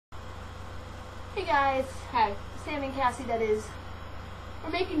Hey guys, Hey. Sam and Cassie, that is. We're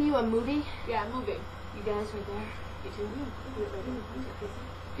making you a movie. Yeah, moving. You guys right there. You too.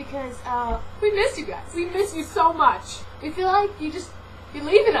 Because, We miss you guys. We miss you so much. we feel like you're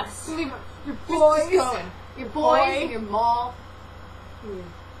leaving us. You leave your Just boys. going. Your boys Boy. and your mall, and your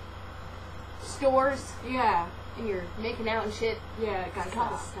stores, Yeah. and you're making out and shit. Yeah, gotta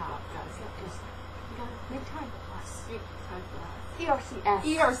Gotta stop. stop. Gotta stop. Gotta stop. You gotta make time for us. Make time for us. ERCS.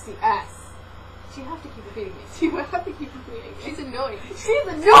 ERCS. You have to keep repeating it. You have to keep repeating. She's annoying. She's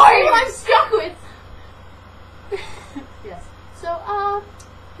annoying. I'm stuck with. Yes. So,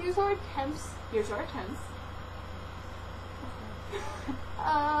 here's our attempts. Here's our attempts.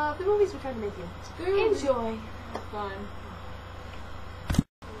 The movies we're trying to make you enjoy. Have fun. What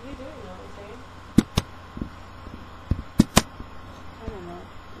are you doing, I don't know.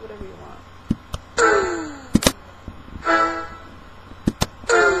 Whatever you want.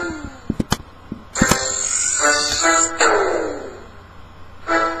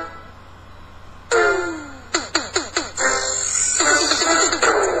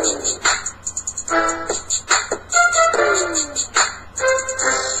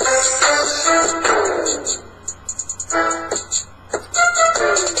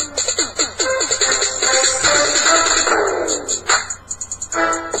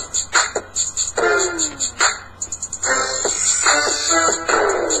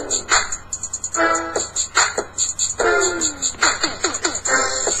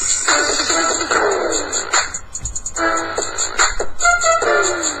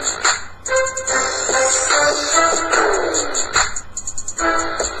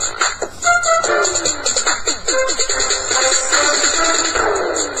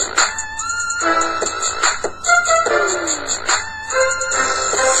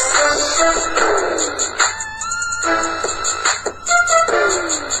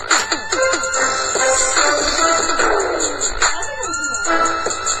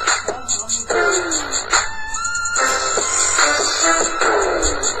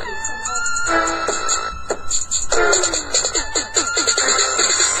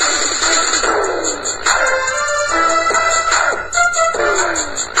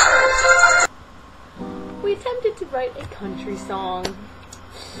 We attempted to write a country song.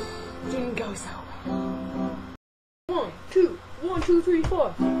 Didn't go so well. 1, 2, 1, 2, 3,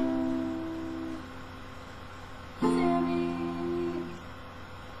 4. Sammy,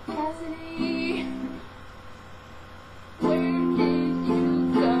 Cassidy, where did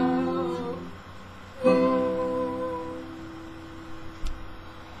you go?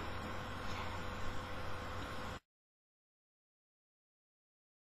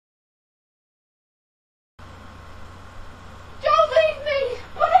 Don't leave me!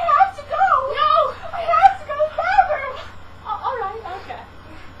 But I have to go! No! I have to go to the bathroom! Alright, okay.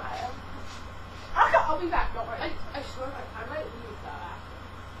 I'll be back, don't worry. I swear I might leave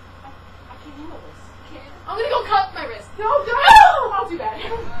I can't handle this. I'm gonna go cut my wrist. No, don't! No! I'll do that.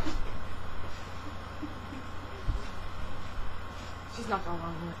 She's not gonna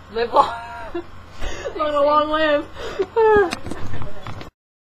live long. Not gonna long live.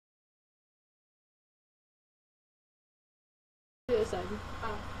 The other side.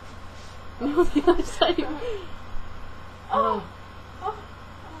 No, the other side. Oh.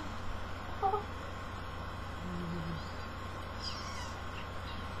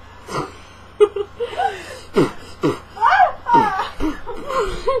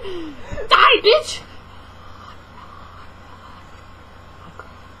 Die, bitch!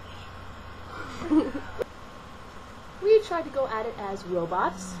 We tried to go at it as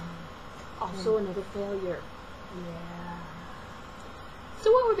robots. Also another failure. Yeah.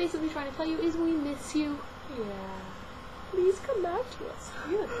 So what we're basically trying to tell you is we miss you. Yeah. Please come back to us.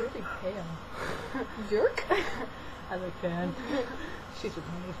 You look really pale. Jerk. I look bad. She's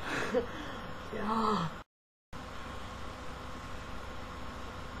retarded. Yeah.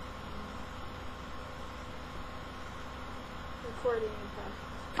 Recording in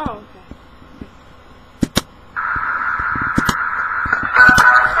fact. Oh, okay.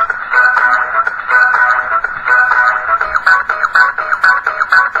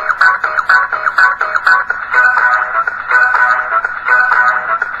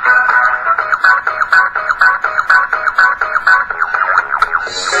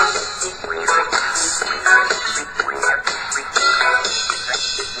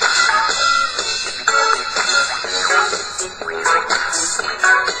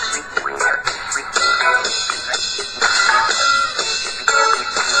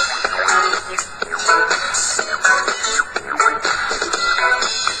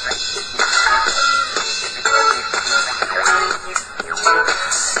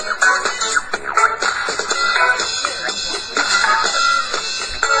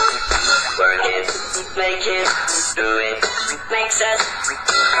 makes sense.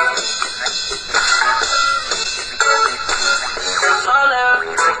 Harder,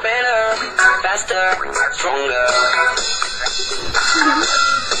 better, faster, stronger.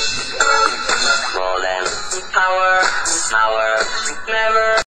 More than power,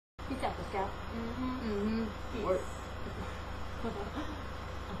 never. Peace out, Scout. Peace.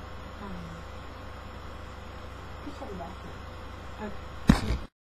 Peace out, back. Okay.